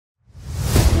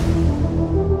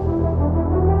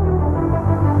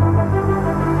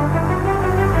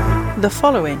The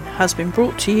following has been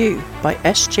brought to you by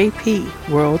SJP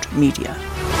World Media.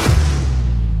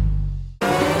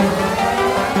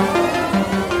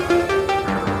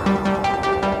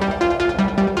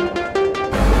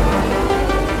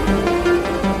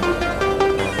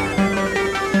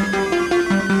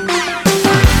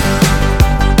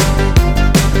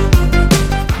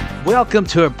 Welcome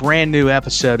to a brand new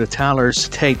episode of Tyler's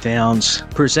Takedowns,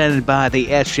 presented by the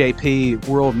SJP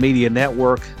World Media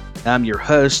Network. I'm your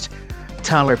host,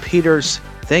 Tyler Peters.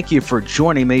 Thank you for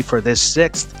joining me for this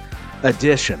 6th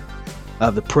edition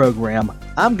of the program.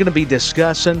 I'm going to be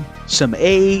discussing some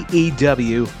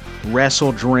AEW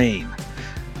WrestleDream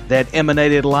that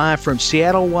emanated live from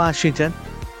Seattle, Washington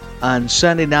on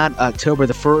Sunday night, October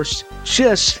the 1st.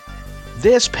 Just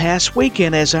this past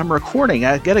weekend as I'm recording.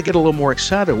 I got to get a little more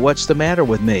excited. What's the matter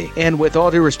with me? And with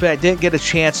all due respect, didn't get a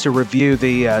chance to review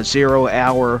the 0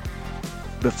 hour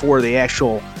before the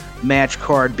actual match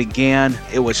card began.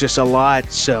 It was just a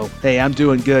lot. So, hey, I'm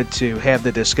doing good to have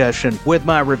the discussion with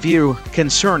my review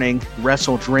concerning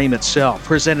WrestleDream itself,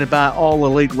 presented by All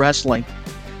Elite Wrestling.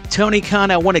 Tony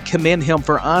Khan, I want to commend him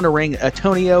for honoring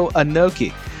Antonio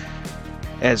Inoki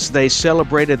as they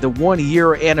celebrated the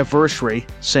 1-year anniversary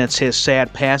since his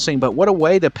sad passing. But what a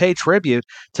way to pay tribute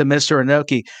to Mr.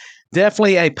 Inoki.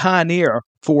 Definitely a pioneer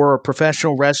for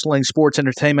professional wrestling, sports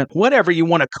entertainment, whatever you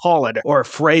want to call it or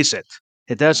phrase it.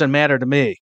 It doesn't matter to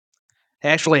me.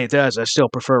 Actually, it does. I still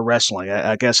prefer wrestling.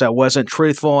 I guess I wasn't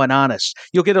truthful and honest.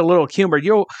 You'll get a little humor.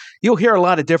 You'll hear a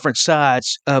lot of different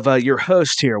sides of your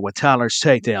host here with Tyler's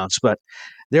Takedowns, but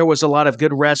there was a lot of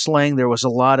good wrestling. There was a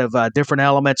lot of different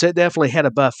elements. It definitely had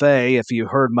a buffet, if you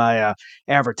heard my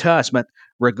advertisement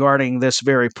regarding this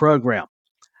very program.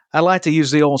 I like to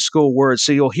use the old school words,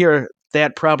 so you'll hear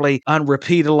that probably on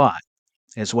repeat a lot,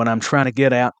 is what I'm trying to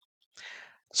get at.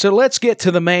 So let's get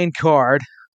to the main card.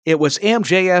 It was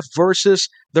MJF versus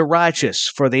The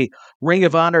Righteous for the Ring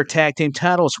of Honor Tag Team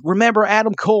titles. Remember,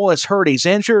 Adam Cole is hurt. He's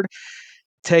injured,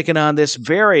 taking on this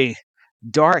very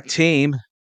dark team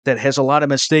that has a lot of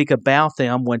mystique about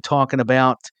them when talking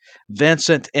about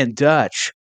Vincent and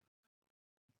Dutch.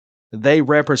 They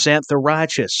represent the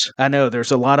righteous. I know there's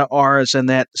a lot of R's in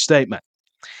that statement.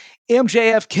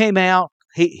 MJF came out.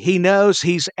 He knows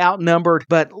he's outnumbered,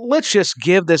 but let's just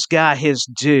give this guy his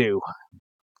due.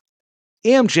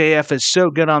 MJF is so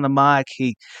good on the mic.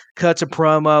 He cuts a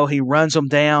promo. He runs them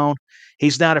down.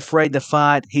 He's not afraid to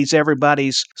fight. He's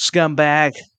everybody's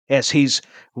scumbag as he's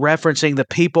referencing the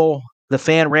people. The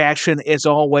fan reaction is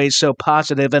always so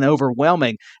positive and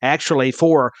overwhelming, actually,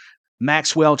 for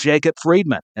Maxwell Jacob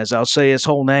Friedman, as I'll say his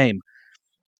whole name.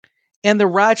 And the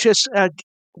righteous,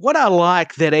 what I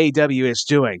like that AEW is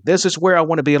doing, this is where I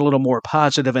want to be a little more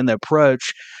positive in the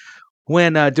approach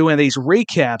when doing these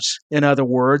recaps, in other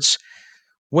words,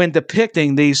 when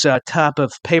depicting these type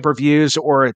of pay-per-views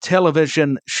or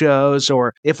television shows,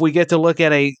 or if we get to look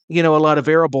at a lot of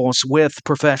variables with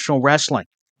professional wrestling.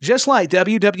 Just like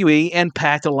WWE,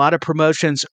 Impact, a lot of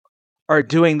promotions are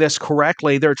doing this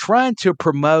correctly. They're trying to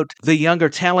promote the younger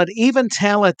talent, even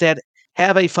talent that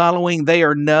have a following. They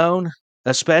are known,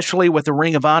 especially with the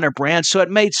Ring of Honor brand. So it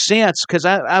made sense because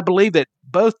I believe that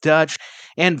both Dutch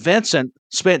and Vincent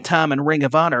spent time in Ring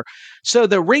of Honor. So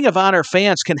the Ring of Honor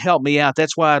fans can help me out.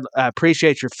 That's why I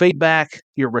appreciate your feedback,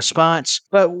 your response.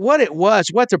 But what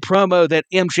the promo that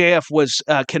MJF was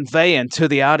conveying to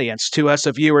the audience, to us,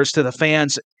 the viewers, to the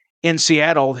fans in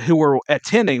Seattle who were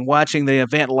attending, watching the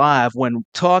event live, when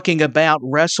talking about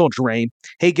WrestleDream,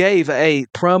 he gave a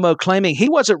promo claiming he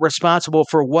wasn't responsible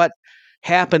for what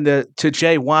happened to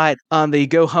Jay White on the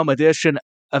Go Home edition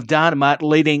of Dynamite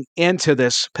leading into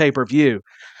this pay-per-view.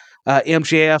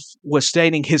 MJF was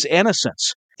stating his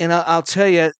innocence. And I'll tell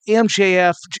you,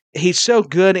 MJF, he's so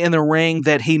good in the ring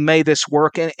that he made this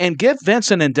work. And give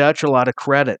Vincent and Dutch a lot of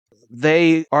credit.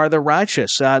 They are the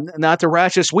righteous, not the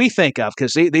righteous we think of,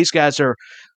 because these guys are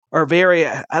very,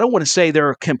 I don't want to say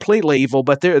they're completely evil,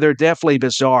 but they're definitely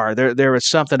bizarre. There is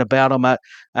something about them I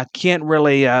can't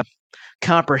really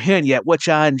comprehend yet, which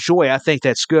I enjoy. I think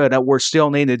that's good. We're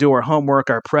still needing to do our homework,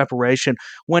 our preparation,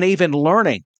 when even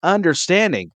learning,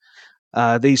 understanding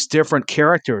these different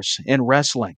characters in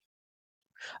wrestling.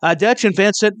 Dutch and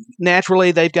Vincent,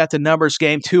 naturally, they've got the numbers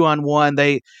game,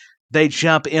 2-on-1. They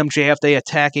jump MJF, they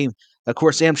attack him. Of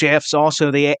course, MJF's also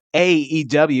the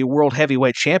AEW World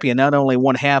Heavyweight Champion, not only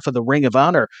one half of the Ring of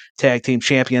Honor Tag Team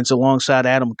Champions alongside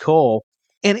Adam Cole.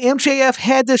 And MJF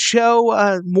had to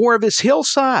show more of his heel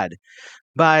side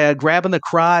by grabbing the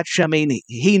crotch. I mean,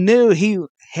 he knew he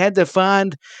had to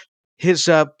find his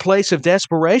place of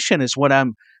desperation, is what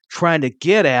I'm trying to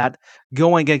get at,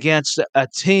 going against a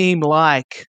team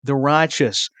like the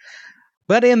Righteous.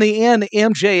 But in the end,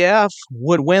 MJF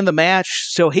would win the match,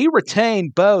 so he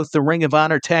retained both the Ring of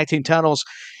Honor tag team titles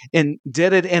and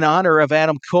did it in honor of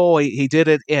Adam Cole. He did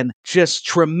it in just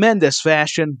tremendous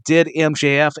fashion, did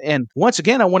MJF. And once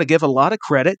again, I want to give a lot of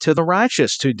credit to the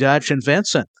Righteous, to Dutch and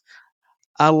Vincent.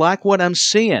 I like what I'm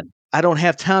seeing. I don't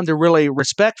have time to really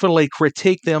respectfully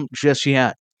critique them just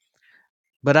yet.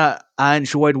 But I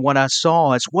enjoyed what I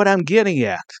saw. It's what I'm getting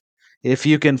at. If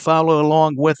you can follow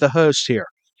along with the host here,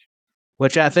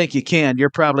 which I think you can.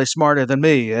 You're probably smarter than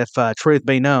me, if truth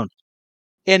be known.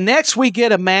 And next we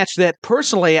get a match that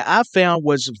personally I found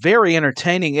was very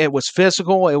entertaining. It was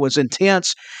physical. It was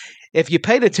intense. If you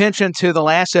paid attention to the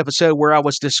last episode where I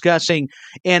was discussing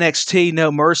NXT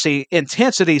No Mercy,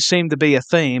 intensity seemed to be a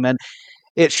theme. And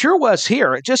it sure was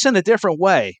here, just in a different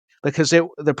way, because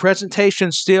the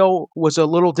presentation still was a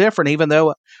little different, even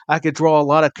though I could draw a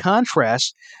lot of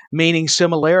contrast, meaning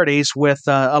similarities with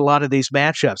a lot of these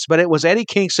matchups. But it was Eddie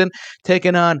Kingston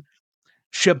taking on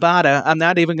Shibata. I'm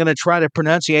not even going to try to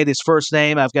pronunciate his first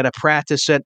name. I've got to practice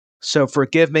it, so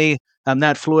forgive me. I'm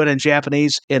not fluent in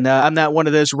Japanese, and I'm not one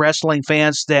of those wrestling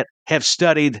fans that have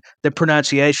studied the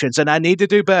pronunciations, and I need to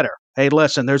do better. Hey,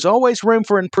 listen, there's always room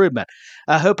for improvement.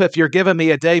 I hope if you're giving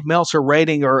me a Dave Meltzer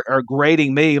rating or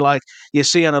grading me like you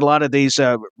see on a lot of these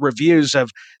reviews of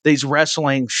these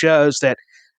wrestling shows, that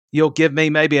you'll give me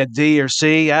maybe a D or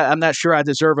C. I'm not sure I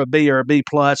deserve a B or a B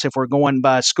plus if we're going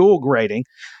by school grading.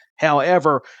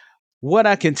 However, what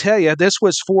I can tell you, this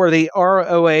was for the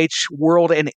ROH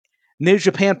World and New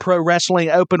Japan Pro Wrestling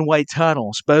Openweight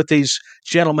titles. Both these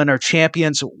gentlemen are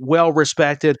champions, well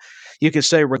respected. You could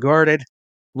say regarded,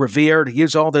 revered,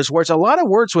 use all those words. A lot of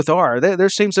words with R. There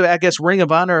seems to be, I guess, Ring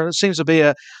of Honor seems to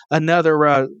be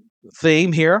another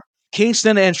theme here.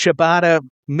 Kingston and Shibata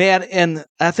met, and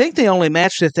I think the only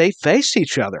match that they faced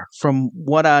each other, from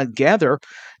what I gather,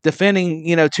 defending,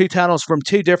 two titles from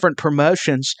two different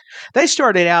promotions. They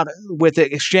started out with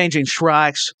exchanging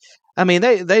strikes. I mean,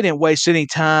 they didn't waste any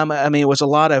time. I mean, it was a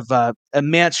lot of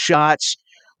immense shots.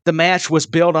 The match was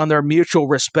built on their mutual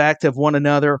respect of one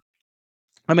another.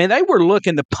 I mean, they were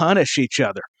looking to punish each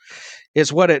other,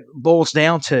 is what it boils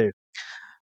down to.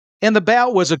 And the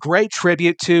bout was a great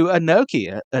tribute to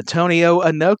Inoki, Antonio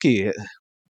Inoki.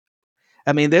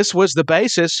 I mean, this was the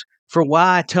basis for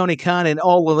why Tony Khan and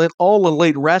All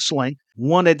Elite Wrestling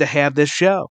wanted to have this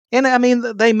show. And I mean,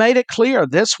 they made it clear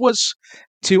this was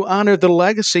to honor the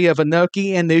legacy of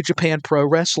Inoki and New Japan Pro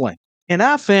Wrestling. And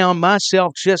I found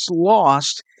myself just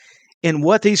lost in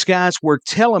what these guys were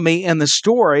telling me in the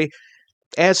story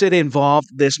as it involved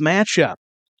this matchup.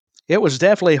 It was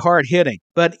definitely hard hitting.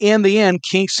 But in the end,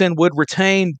 Kingston would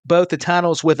retain both the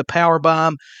titles with a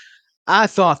powerbomb. I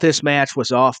thought this match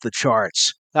was off the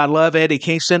charts. I love Eddie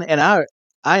Kingston, and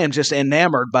I am just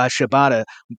enamored by Shibata.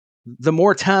 The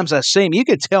more times I see him, you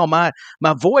could tell my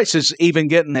voice is even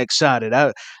getting excited.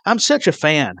 I'm such a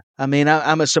fan. I mean,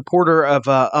 I'm a supporter of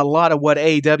a lot of what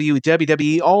AEW,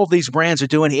 WWE, all of these brands are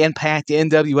doing, Impact,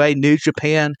 NWA, New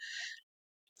Japan.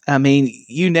 I mean,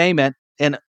 you name it.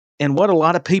 And what a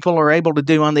lot of people are able to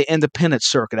do on the independent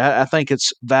circuit. I think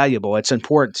it's valuable. It's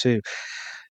important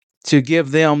to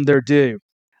give them their due.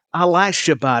 I like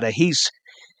Shibata.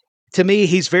 To me,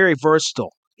 he's very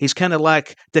versatile. He's kind of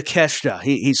like Takeshita.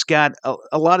 He's got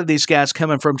a lot of these guys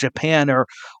coming from Japan are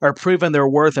proving their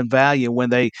worth and value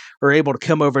when they are able to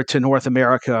come over to North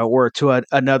America or to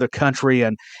another country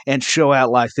and show out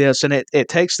like this. And it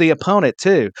takes the opponent,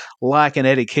 too, like an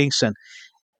Eddie Kingston.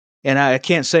 And I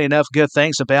can't say enough good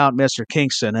things about Mr.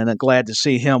 Kingston, and I'm glad to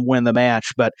see him win the match.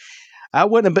 But I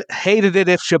wouldn't have hated it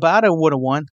if Shibata would have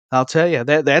won. I'll tell you,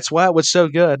 that's why it was so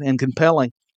good and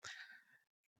compelling.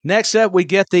 Next up, we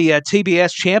get the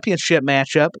TBS Championship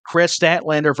matchup, Chris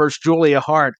Statlander versus Julia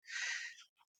Hart.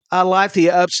 I like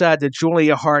the upside to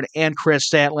Julia Hart and Chris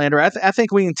Statlander. I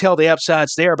think we can tell the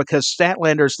upsides there because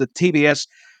Statlander's the TBS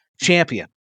champion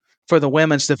for the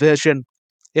women's division.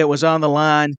 It was on the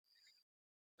line.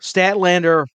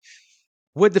 Statlander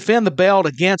would defend the belt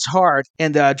against Hart,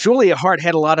 and Julia Hart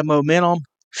had a lot of momentum.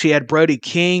 She had Brody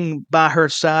King by her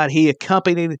side. He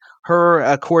accompanied her.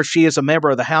 Of course, she is a member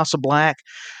of the House of Black.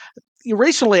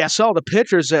 Recently, I saw the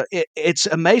pictures. It's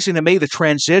amazing to me, the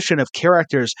transition of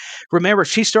characters. Remember,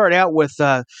 she started out with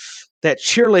that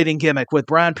cheerleading gimmick with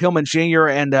Brian Pillman Jr.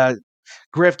 and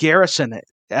Griff Garrison.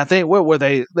 I think, what were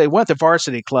they? They went to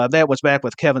Varsity Club. That was back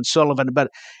with Kevin Sullivan,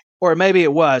 or maybe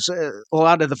it was. A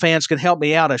lot of the fans can help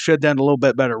me out. I should have done a little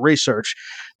bit better research.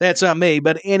 That's on me.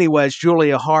 But anyways,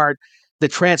 Julia Hart, the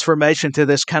transformation to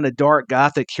this kind of dark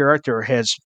gothic character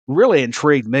has really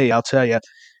intrigued me, I'll tell you.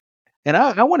 And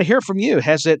I want to hear from you.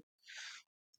 Has it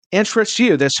interests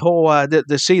you, this whole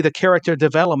to see the character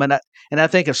development. And I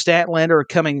think of Statlander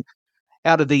coming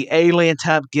out of the alien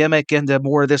type gimmick into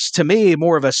more of this, to me,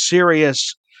 more of a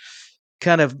serious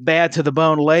kind of bad to the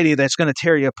bone lady that's going to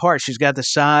tear you apart. She's got the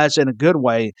size in a good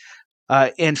way,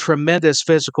 in tremendous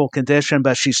physical condition,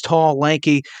 but she's tall,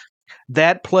 lanky.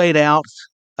 That played out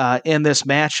in this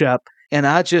matchup, and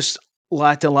I just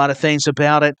liked a lot of things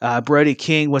about it. Brody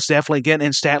King was definitely getting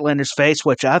in Statlander's face,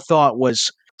 which I thought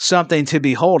was something to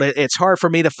behold. It's hard for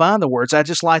me to find the words. I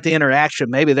just like the interaction.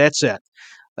 Maybe that's it,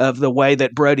 of the way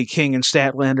that Brody King and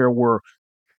Statlander were,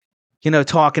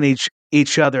 talking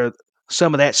each other,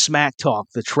 some of that smack talk,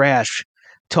 the trash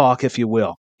talk, if you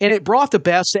will. And it brought the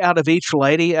best out of each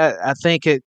lady. I think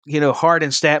Hart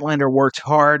and Statlander worked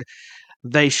hard.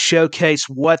 They showcased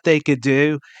what they could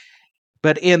do.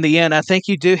 But in the end, I think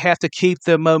you do have to keep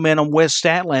the momentum with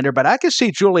Statlander. But I can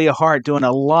see Julia Hart doing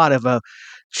a lot of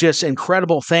just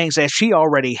incredible things, as she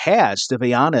already has, to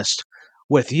be honest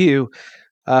with you,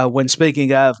 when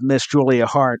speaking of Miss Julia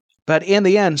Hart. But in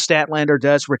the end, Statlander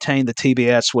does retain the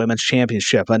TBS Women's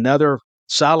Championship. Another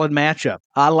solid matchup.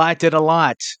 I liked it a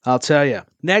lot, I'll tell you.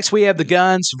 Next, we have the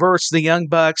Guns versus the Young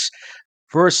Bucks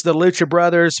versus the Lucha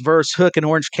Brothers versus Hook and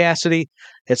Orange Cassidy.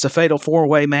 It's a fatal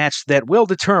four-way match that will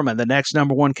determine the next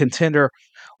number one contender,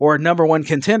 or number one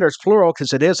contenders, plural,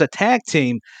 because it is a tag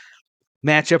team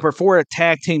matchup or for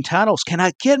tag team titles. Can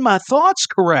I get my thoughts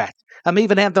correct? I'm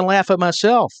even having to laugh at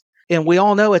myself. And we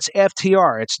all know it's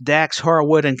FTR. It's Dax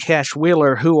Harwood and Cash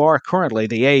Wheeler, who are currently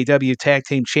the AEW Tag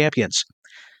Team Champions.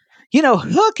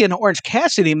 Hook and Orange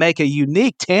Cassidy make a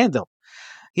unique tandem.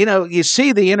 You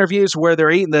see the interviews where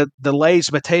they're eating the Lay's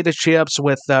potato chips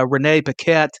with Renee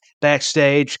Paquette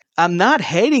backstage. I'm not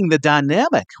hating the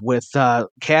dynamic with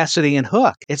Cassidy and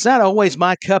Hook. It's not always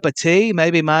my cup of tea,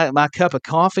 maybe my cup of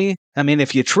coffee. I mean,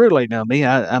 if you truly know me,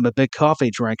 I'm a big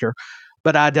coffee drinker.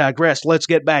 But I digress. Let's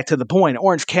get back to the point.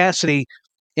 Orange Cassidy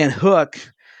and Hook,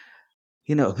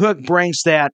 Hook brings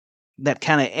that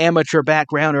kind of amateur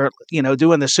background, or,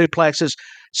 doing the suplexes,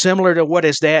 similar to what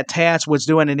his dad Taz was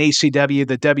doing in ECW,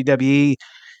 the WWE.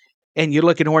 And you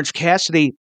look at Orange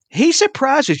Cassidy, he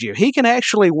surprises you. He can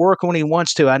actually work when he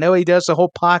wants to. I know he does the whole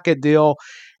pocket deal.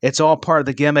 It's all part of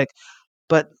the gimmick.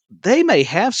 But they may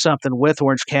have something with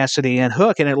Orange Cassidy and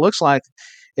Hook, and it looks like,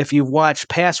 if you've watched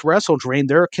past WrestleDream,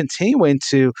 they're continuing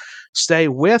to stay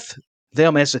with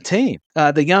them as a team.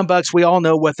 The Young Bucks, we all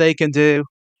know what they can do.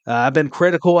 I've been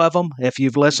critical of them if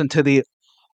you've listened to the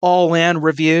All In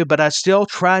review, but I still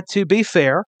try to be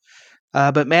fair.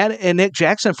 But Matt and Nick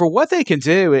Jackson, for what they can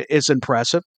do, is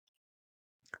impressive.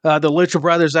 The Lucha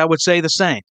Brothers, I would say the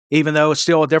same, even though it's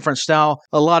still a different style.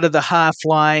 A lot of the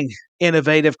high-flying,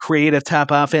 innovative, creative type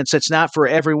offense, it's not for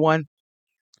everyone.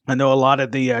 I know a lot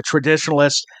of the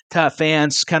traditionalist type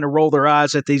fans kind of roll their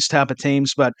eyes at these type of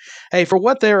teams, but hey, for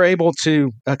what they're able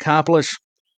to accomplish,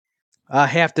 I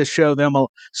have to show them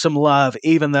some love,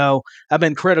 even though I've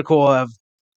been critical of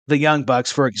the Young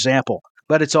Bucks, for example.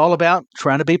 But it's all about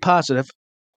trying to be positive,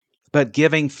 but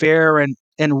giving fair and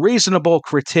reasonable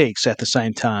critiques at the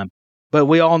same time. But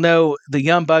we all know the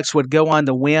Young Bucks would go on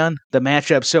to win the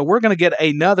matchup, so we're going to get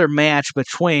another match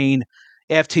between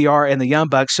FTR and the Young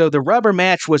Bucks. So the rubber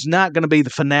match was not going to be the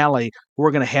finale.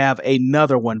 We're going to have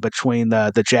another one between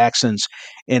the Jacksons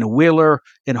and Wheeler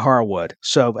and Harwood.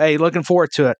 So, hey, looking forward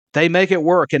to it. They make it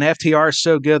work, and FTR is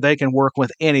so good they can work with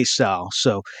any style.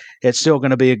 So it's still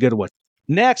going to be a good one.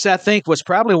 Next, I think, was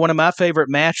probably one of my favorite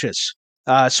matches.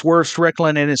 Swerve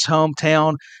Strickland in his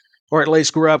hometown, or at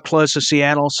least grew up close to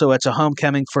Seattle, so it's a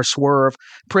homecoming for Swerve.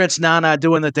 Prince Nana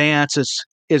doing the dance is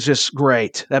just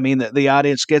great. I mean, the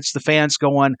audience gets the fans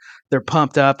going. They're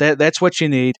pumped up. That's what you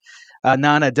need.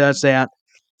 Nana does that.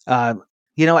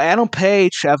 Adam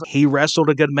Page, he wrestled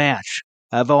a good match.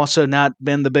 I've also not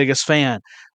been the biggest fan,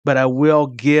 but I will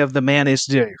give the man his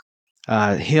due.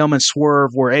 Him and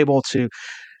Swerve were able to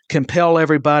compel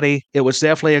everybody. It was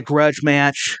definitely a grudge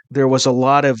match. There was a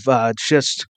lot of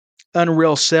just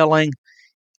unreal selling.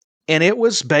 And it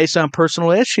was based on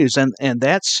personal issues, and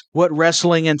that's what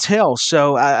wrestling entails.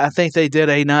 So I think they did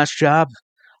a nice job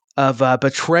of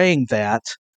betraying that.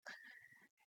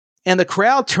 And the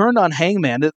crowd turned on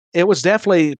Hangman. It was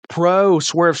definitely pro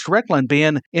Swerve Strickland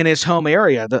being in his home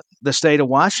area, the state of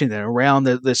Washington, around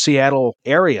the Seattle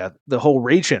area, the whole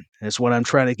region is what I'm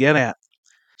trying to get at.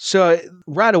 So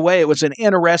right away, it was an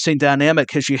interesting dynamic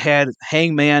because you had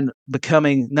Hangman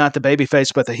becoming not the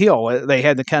babyface but the heel. They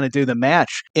had to kind of do the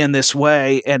match in this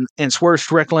way, and Swerve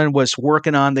Strickland was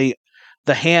working on the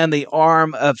hand, the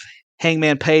arm of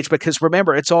Hangman Page, because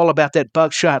remember, it's all about that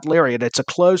buckshot lariat. It's a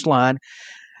clothesline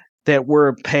that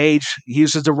where Page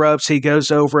uses the ropes, he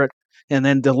goes over it and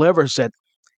then delivers it.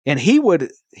 and he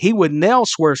would nail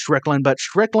Swerve Strickland, but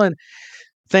Strickland,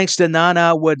 thanks to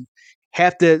Nana, would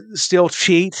have to still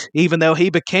cheat, even though he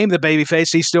became the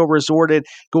babyface. He still resorted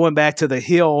going back to the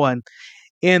heel, and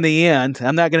in the end,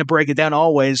 I'm not going to break it down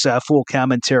always, full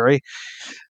commentary.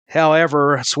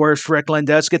 However, Swerve Strickland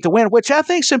does get the win, which I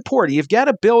think is important. You've got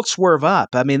to build Swerve up.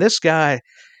 I mean, this guy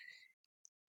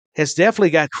has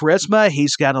definitely got charisma.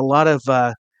 He's got a lot of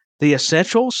the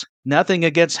essentials. Nothing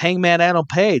against Hangman Adam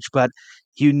Page, but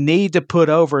you need to put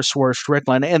over Swerve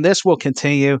Strickland, and this will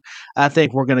continue. I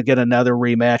think we're going to get another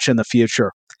rematch in the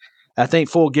future. I think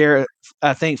Full Gear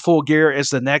is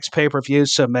the next pay-per-view,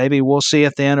 so maybe we'll see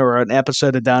it then, or an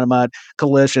episode of Dynamite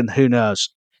Collision. Who knows?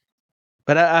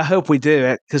 But I hope we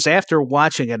do, because after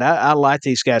watching it, I like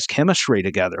these guys' chemistry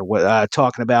together,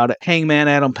 talking about it. Hangman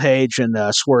Adam Page and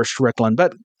Swerve Strickland.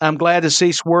 But I'm glad to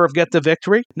see Swerve get the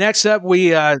victory. Next up, we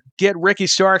get Ricky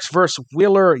Starks versus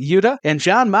Wheeler Yuta, and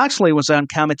Jon Moxley was on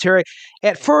commentary.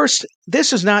 At first,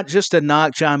 this is not just a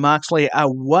knock Jon Moxley. I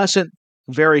wasn't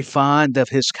very fond of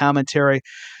his commentary.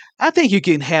 I think you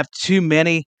can have too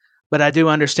many, but I do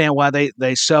understand why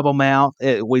they sub them out.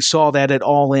 We saw that at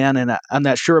All In, and I'm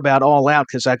not sure about All Out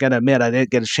because I got to admit I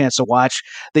didn't get a chance to watch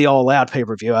the All Out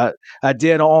pay-per-view. I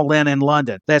did All In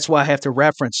London. That's why I have to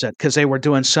reference it, because they were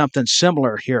doing something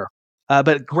similar here.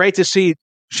 But great to see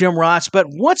Jim Ross. But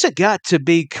once it got to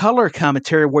be color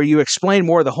commentary where you explain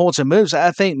more of the holds and moves,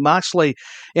 I think Moxley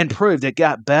improved. It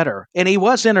got better, and he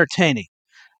was entertaining.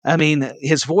 I mean,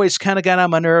 his voice kind of got on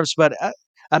my nerves, but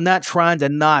I'm not trying to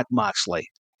knock Moxley,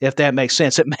 if that makes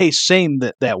sense. It may seem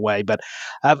that way, but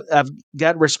I've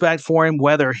got respect for him,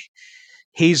 whether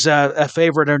he's a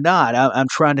favorite or not. I'm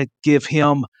trying to give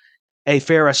him a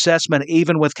fair assessment,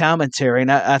 even with commentary.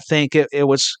 And I think it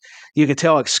was, you could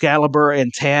tell Excalibur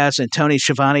and Taz and Tony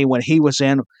Schiavone, when he was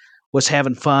in, was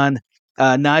having fun.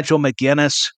 Nigel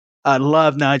McGuinness, I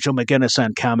love Nigel McGuinness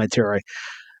on commentary.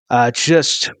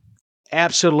 Just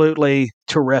absolutely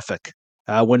terrific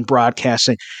when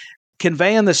broadcasting.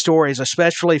 Conveying the stories,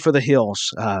 especially for the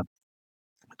Hills,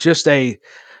 just a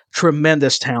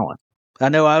tremendous talent. I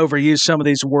know I overuse some of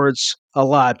these words a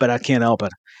lot, but I can't help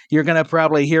it. You're going to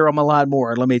probably hear them a lot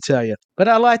more, let me tell you. But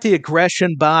I like the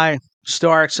aggression by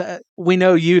Starks. We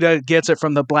know Yuta gets it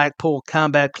from the Blackpool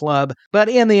Combat Club, but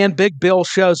in the end, Big Bill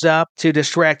shows up to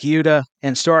distract Yuta,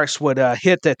 and Starks would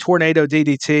hit the Tornado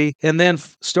DDT, and then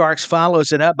Starks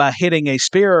follows it up by hitting a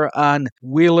spear on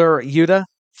Wheeler Yuta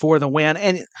for the win.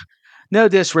 And no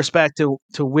disrespect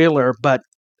to Wheeler, but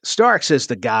Starks is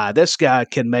the guy. This guy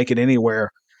can make it anywhere.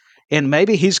 And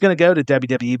maybe he's going to go to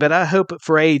WWE, but I hope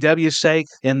for AEW's sake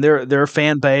and their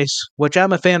fan base, which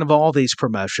I'm a fan of all these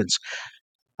promotions,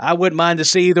 I wouldn't mind to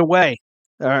see either way.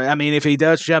 I mean, if he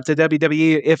does jump to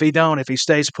WWE, if he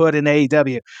stays put in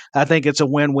AEW, I think it's a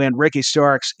win-win. Ricky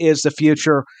Starks is the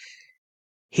future.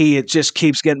 It just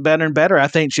keeps getting better and better. I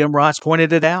think Jim Ross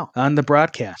pointed it out on the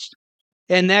broadcast.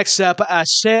 And next up, I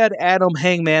said Adam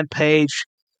Hangman Page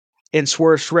and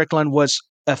Swerve Strickland was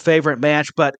a favorite match,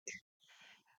 but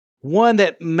one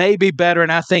that may be better,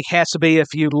 and I think has to be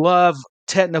if you love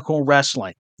technical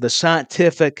wrestling, the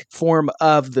scientific form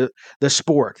of the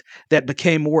sport that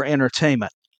became more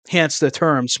entertainment, hence the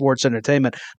term sports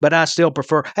entertainment. But I still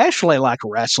prefer, actually like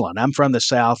wrestling. I'm from the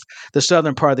South, the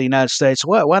southern part of the United States.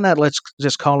 Well, why not let's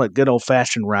just call it good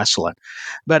old-fashioned wrestling?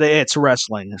 But it's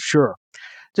wrestling, sure.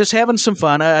 Just having some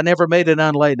fun. I never made it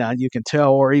on late night, you can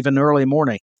tell, or even early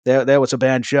morning. That was a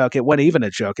bad joke. It wasn't even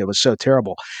a joke. It was so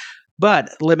terrible. But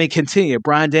let me continue.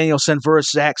 Bryan Danielson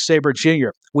versus Zack Sabre Jr.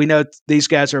 We know these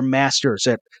guys are masters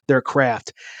at their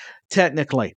craft.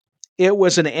 Technically, it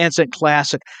was an instant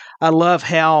classic. I love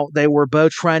how they were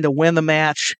both trying to win the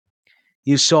match.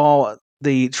 You saw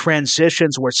the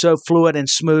transitions were so fluid and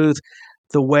smooth.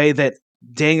 The way that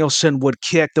Danielson would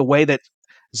kick, the way that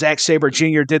Zack Sabre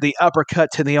Jr. did the uppercut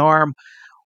to the arm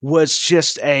was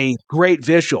just a great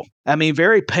visual. I mean,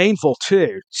 very painful,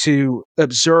 too, to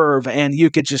observe, and you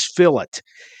could just feel it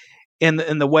in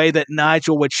the way that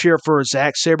Nigel would cheer for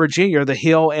Zack Sabre Jr., the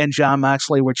heel, and Jon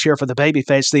Moxley would cheer for the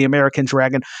babyface, the American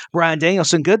Dragon, Bryan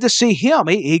Danielson. Good to see him.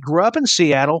 He grew up in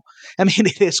Seattle. I mean,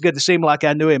 it's good to see him like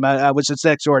I knew him. I was his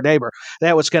next-door neighbor.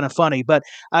 That was kind of funny. But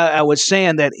I was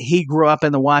saying that he grew up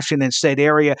in the Washington State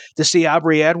area. To see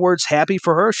Aubrey Edwards, happy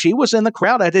for her. She was in the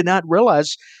crowd. I did not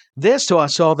realize this till I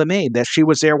saw the meme, that she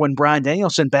was there when Bryan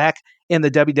Danielson back in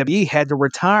the WWE had to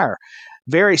retire.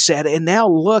 Very sad. And now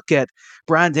look at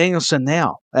Bryan Danielson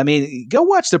now. I mean, go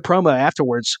watch the promo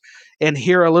afterwards and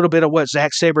hear a little bit of what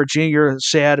Zack Sabre Jr.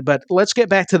 said. But let's get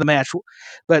back to the match.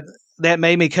 But that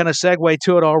made me kind of segue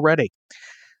to it already.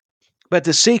 But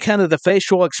to see kind of the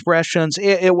facial expressions,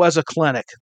 it was a clinic.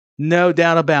 No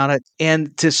doubt about it.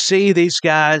 And to see these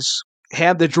guys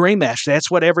have the dream match, that's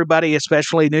what everybody,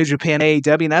 especially New Japan,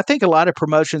 AEW, and I think a lot of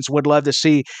promotions would love to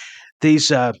see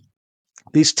these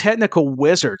technical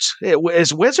wizards.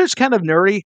 Is wizards kind of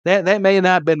nerdy? That may not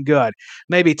have been good.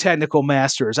 Maybe technical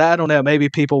masters. I don't know. Maybe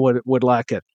people would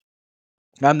like it.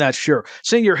 I'm not sure.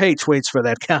 Send your hate tweets for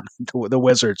that comment. The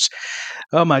wizards.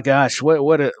 Oh my gosh, what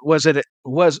was it?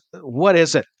 What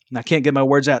is it? I can't get my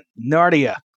words out.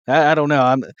 Nardia. I don't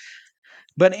know.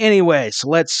 But anyways,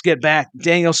 let's get back.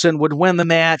 Danielson would win the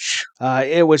match.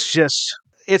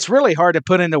 It's really hard to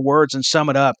put into words and sum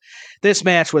it up. This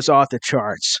match was off the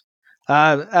charts.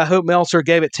 I hope Meltzer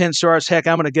gave it 10 stars. Heck,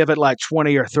 I'm going to give it like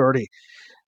 20 or 30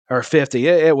 or 50.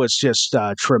 It was just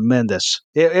tremendous.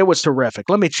 It was terrific.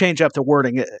 Let me change up the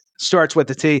wording. It starts with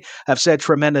the T. I've said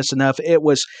tremendous enough. It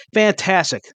was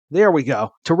fantastic. There we go.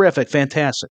 Terrific.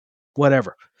 Fantastic.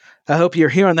 Whatever. I hope you're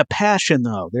hearing the passion,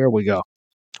 though. There we go.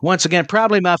 Once again,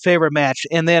 probably my favorite match.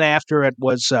 And then after it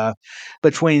was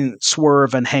between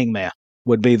Swerve and Hangman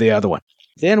would be the other one.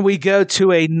 Then we go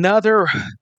to another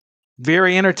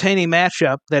very entertaining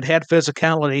matchup that had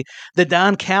physicality. The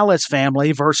Don Callis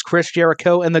family versus Chris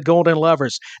Jericho and the Golden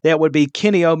Lovers. That would be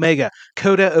Kenny Omega,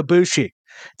 Kota Ibushi,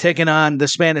 taking on the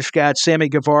Spanish God Sammy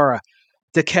Guevara,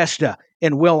 Takeshita,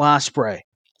 and Will Ospreay.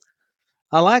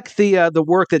 I like the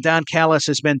work that Don Callis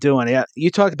has been doing.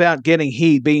 You talk about getting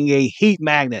heat, being a heat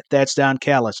magnet. That's Don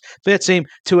Callis. Fits him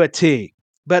to a T.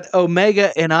 But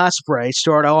Omega and Ospreay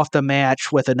start off the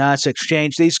match with a nice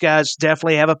exchange. These guys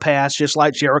definitely have a past, just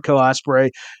like Jericho,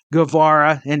 Ospreay,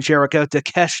 Guevara, and Jericho,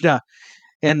 Takeshita,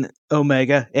 and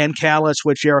Omega, and Callis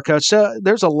with Jericho. So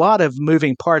there's a lot of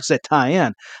moving parts that tie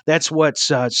in. That's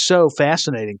what's so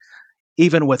fascinating,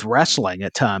 even with wrestling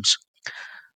at times.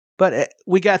 But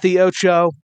we got the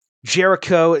Ocho,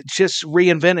 Jericho just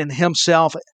reinventing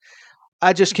himself.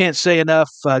 I just can't say enough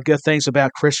good things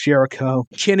about Chris Jericho.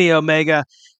 Kenny Omega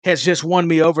has just won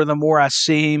me over the more I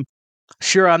see him.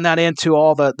 Sure, I'm not into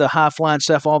all the high-flying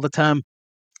stuff all the time.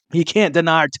 You can't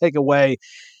deny or take away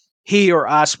he or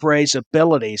Ospreay's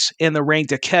abilities in the ring.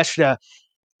 Takeshita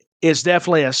is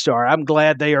definitely a star. I'm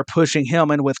glad they are pushing him.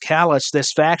 And with Callis,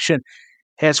 this faction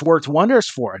has worked wonders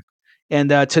for it. And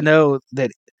to know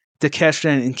that Takeshita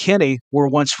and Kenny were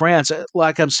once friends,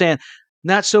 like I'm saying,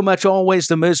 not so much always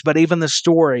the moves, but even the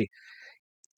story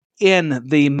in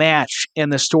the match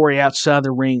and the story outside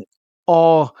the ring,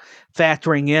 all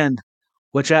factoring in,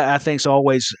 which I think is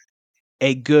always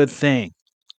a good thing.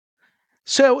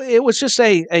 So it was just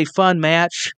a fun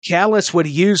match. Callis would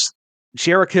use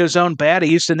Jericho's own bat.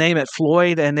 He used to name it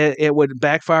Floyd, and it would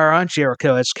backfire on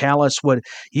Jericho as Callis would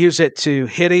use it to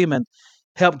hit him and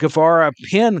help Guevara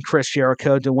pin Chris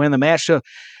Jericho to win the match. So,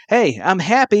 hey, I'm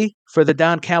happy for the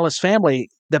Don Callis family.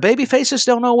 The baby faces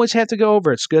don't always have to go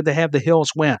over. It's good to have the heels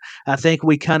win. I think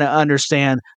we kind of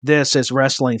understand this as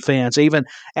wrestling fans, even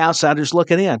outsiders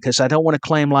looking in, because I don't want to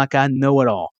claim like I know it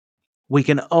all. We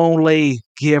can only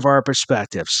give our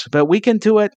perspectives, but we can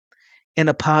do it in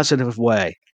a positive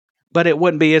way. But it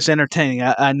wouldn't be as entertaining,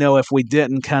 I know, if we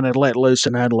didn't kind of let loose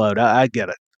and unload. I get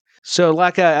it. So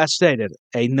like I stated,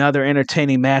 another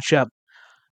entertaining matchup.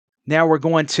 Now we're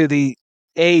going to the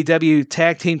AEW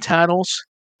Tag Team titles.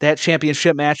 That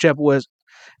championship matchup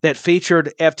that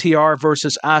featured FTR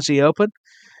versus Aussie Open.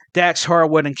 Dax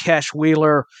Harwood and Cash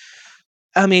Wheeler.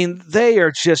 I mean, they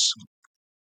are just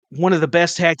one of the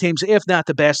best tag teams, if not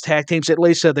the best tag teams, at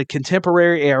least of the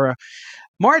contemporary era.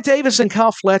 Mark Davis and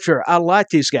Kyle Fletcher, I like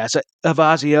these guys of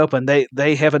Aussie Open.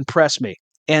 They have impressed me.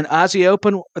 And Aussie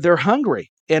Open, they're hungry.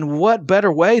 And what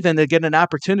better way than to get an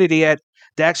opportunity at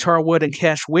Dax Harwood and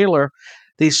Cash Wheeler?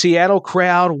 The Seattle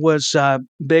crowd was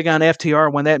big on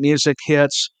FTR when that music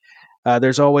hits.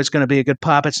 There's always going to be a good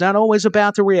pop. It's not always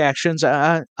about the reactions.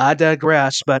 I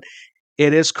digress, but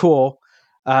it is cool.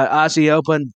 Aussie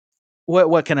Open,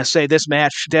 what can I say? This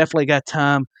match definitely got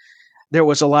time. There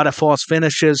was a lot of false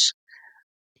finishes.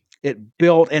 It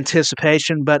built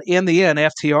anticipation, but in the end,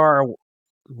 FTR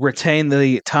retained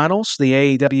the titles, the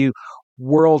AEW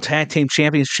World Tag Team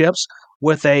Championships,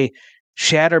 with a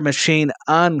shatter machine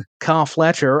on Kyle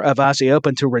Fletcher of Aussie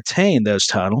Open to retain those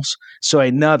titles. So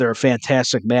another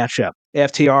fantastic matchup,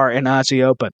 FTR and Aussie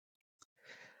Open.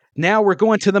 Now we're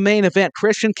going to the main event.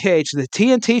 Christian Cage, the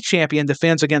TNT champion,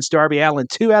 defends against Darby Allin.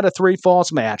 2 out of 3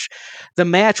 falls match. The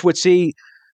match would see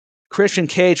Christian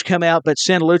Cage come out but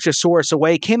send Luchasaurus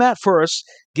away. Came out first,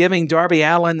 giving Darby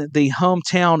Allin the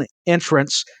hometown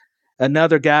entrance.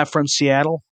 Another guy from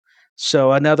Seattle.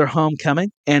 So another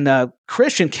homecoming. And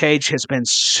Christian Cage has been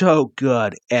so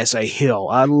good as a heel.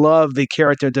 I love the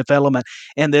character development.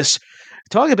 And this,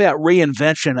 talk about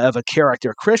reinvention of a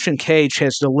character. Christian Cage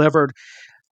has delivered.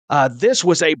 This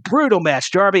was a brutal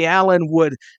match. Darby Allin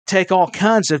would take all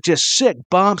kinds of just sick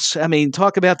bumps. I mean,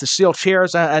 talk about the steel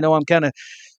chairs. I know I'm kind of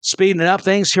speeding up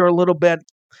things here a little bit,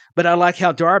 but I like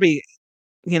how Darby,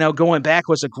 going back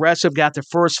was aggressive, got the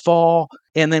first fall,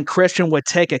 and then Christian would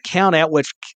take a count out,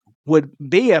 which would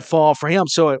be a fall for him.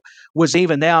 So it was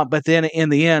evened out. But then in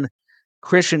the end,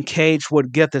 Christian Cage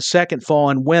would get the second fall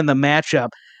and win the matchup.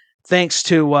 Thanks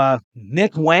to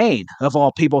Nick Wayne, of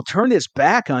all people, turned his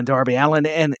back on Darby Allin.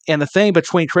 And the thing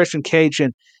between Christian Cage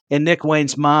and Nick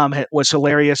Wayne's mom was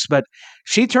hilarious, but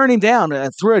she turned him down,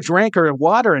 threw a drink or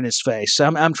water in his face.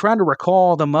 I'm trying to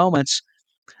recall the moments.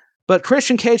 But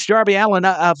Christian Cage, Darby Allin,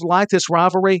 I've liked this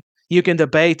rivalry. You can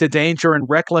debate the danger and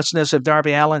recklessness of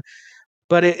Darby Allin,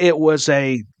 but it was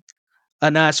a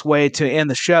nice way to end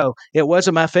the show. It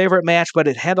wasn't my favorite match, but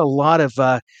it had a lot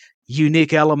of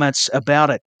unique elements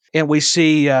about it. And we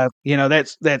see,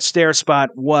 that stair spot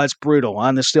was brutal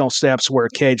on the steel steps where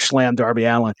Cage slammed Darby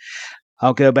Allin.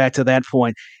 I'll go back to that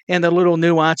point. And the little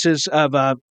nuances of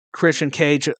Christian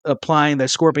Cage applying the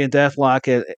Scorpion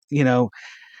Deathlock,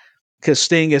 because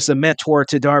Sting is the mentor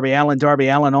to Darby Allin. Darby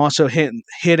Allin also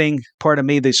hitting,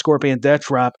 the Scorpion Death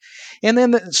Drop. And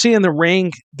then seeing the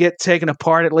ring get taken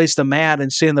apart, at least the mat,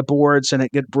 and seeing the boards and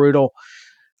it get brutal.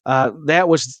 That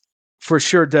was for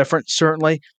sure different,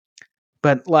 certainly.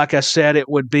 But like I said, it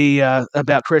would be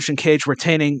about Christian Cage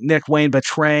retaining, Nick Wayne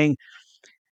betraying,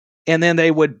 and then they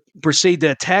would proceed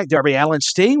to attack Darby Allin.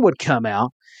 Sting would come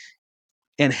out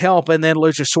and help, and then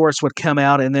Luchasaurus would come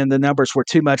out, and then the numbers were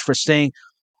too much for Sting.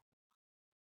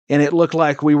 And it looked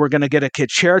like we were going to get a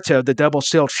concerto, the double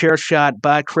steel chair shot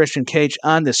by Christian Cage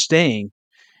on the Sting.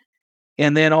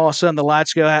 And then all of a sudden the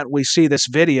lights go out, and we see this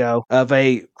video of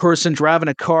a person driving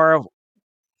a car.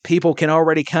 People can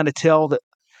already kind of tell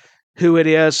who it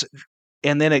is,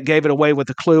 and then it gave it away with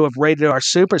the clue of Rated R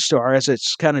Superstar as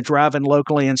it's kind of driving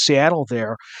locally in Seattle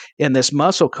there in this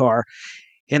muscle car.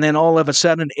 And then all of a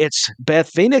sudden it's Beth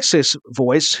Phoenix's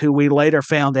voice, who we later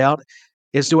found out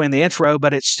is doing the intro,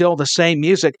 but it's still the same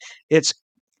music. It's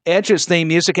Edge's theme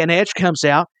music, and Edge comes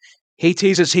out. He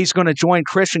teases he's going to join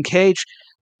Christian Cage,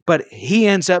 but he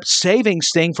ends up saving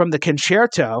Sting from the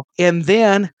concerto and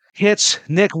then hits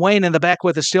Nick Wayne in the back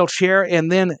with a steel chair, and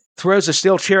then throws a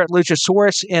steel chair at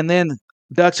Luchasaurus, and then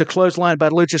ducks a clothesline by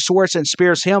Luchasaurus and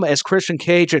spears him as Christian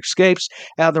Cage escapes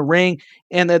out of the ring,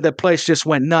 and the place just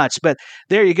went nuts. But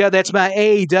there you go. That's my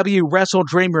AEW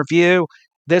WrestleDream review.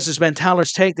 This has been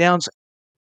Tyler's Takedowns.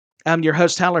 I'm your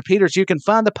host, Tyler Peters. You can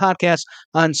find the podcast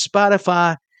on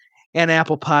Spotify and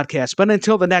Apple Podcasts. But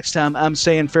until the next time, I'm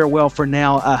saying farewell for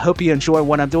now. I hope you enjoy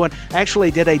what I'm doing. I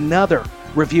actually did another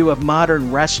review of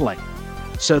modern wrestling.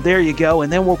 So there you go.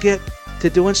 And then we'll get to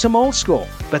doing some old school.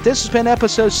 But this has been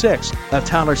episode 6 of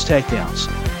Tyler's Takedowns.